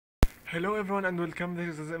Hello everyone and welcome,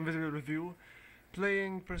 this is Invisible Review,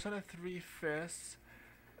 playing Persona 3 FES,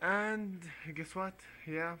 and guess what,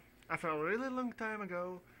 yeah, after a really long time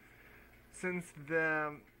ago, since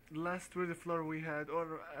the last really floor we had,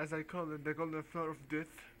 or as I call it, the golden floor of death,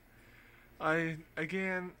 I'm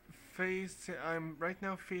right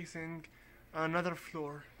now facing another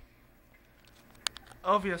floor.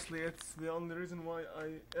 Obviously, it's the only reason why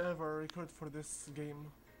I ever record for this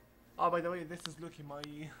game. Oh, by the way, this is Lucky, my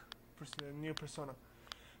new persona.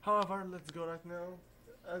 However, let's go right now.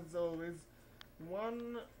 As always,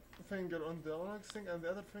 one finger on the analog stick and the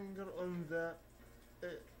other finger on the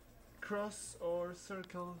cross or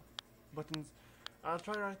circle buttons. I'll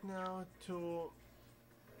try right now to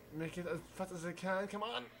make it as fast as I can. Come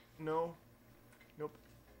on! No. Nope.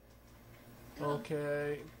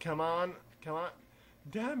 Okay, come on. Come on.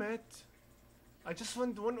 Damn it! I just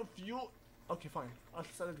want one of you. Okay, fine. I'll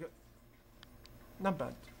start it go. Not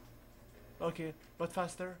bad. Okay, but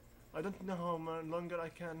faster. I don't know how much longer I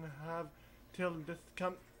can have till death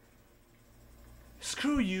come.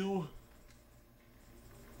 Screw you!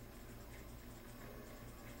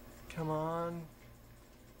 Come on.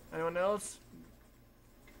 Anyone else?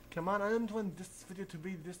 Come on, I don't want this video to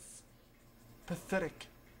be this pathetic.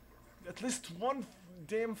 At least one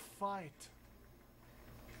damn fight.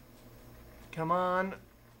 Come on.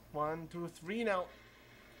 1, 2, 3 now.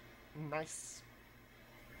 Nice.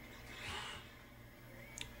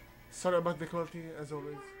 Sorry about the quality, as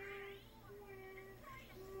always.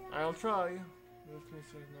 I'll try. Let me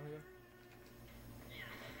see it now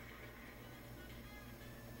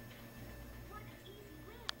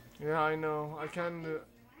here. Yeah, I know. I can.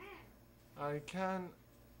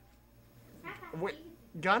 Wait,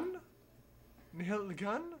 gun? Nihil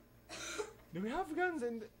gun? Do we have guns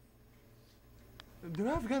in? Do we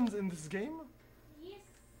have guns in this game? Yes.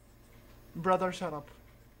 Brother, shut up.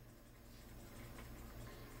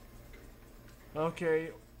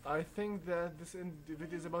 Okay, I think that this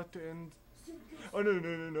video is about to end. Oh no no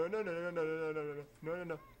no no no no no no no no no no no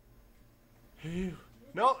no. Phew.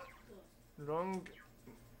 No. Wrong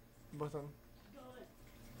button.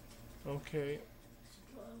 Okay.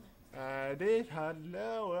 Dave,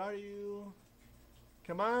 hello, where are you?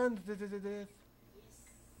 Come on,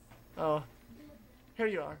 oh, here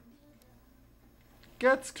you are.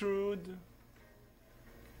 Get screwed.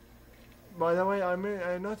 By the way, I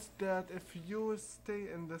noticed that if you stay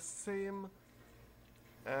in the same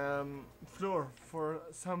floor for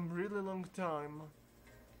some really long time,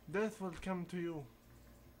 death will come to you.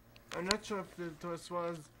 I'm not sure if the twist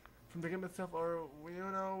was from the game itself or,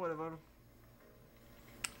 you know, whatever.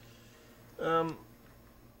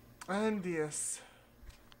 And yes,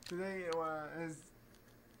 today is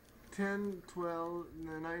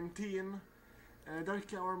 10/12/19,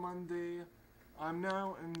 Dark Hour Monday. I'm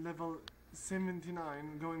now in level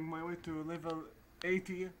 79, going my way to level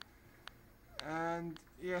 80, and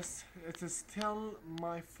yes, it is still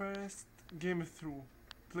my first playthrough.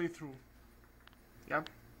 Yep.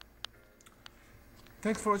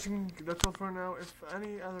 Thanks for watching. That's all for now. If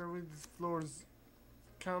any other with floors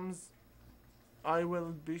comes, I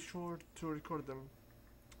will be sure to record them.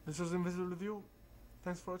 This was Invisible with you.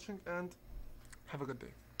 Thanks for watching and have a good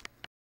day.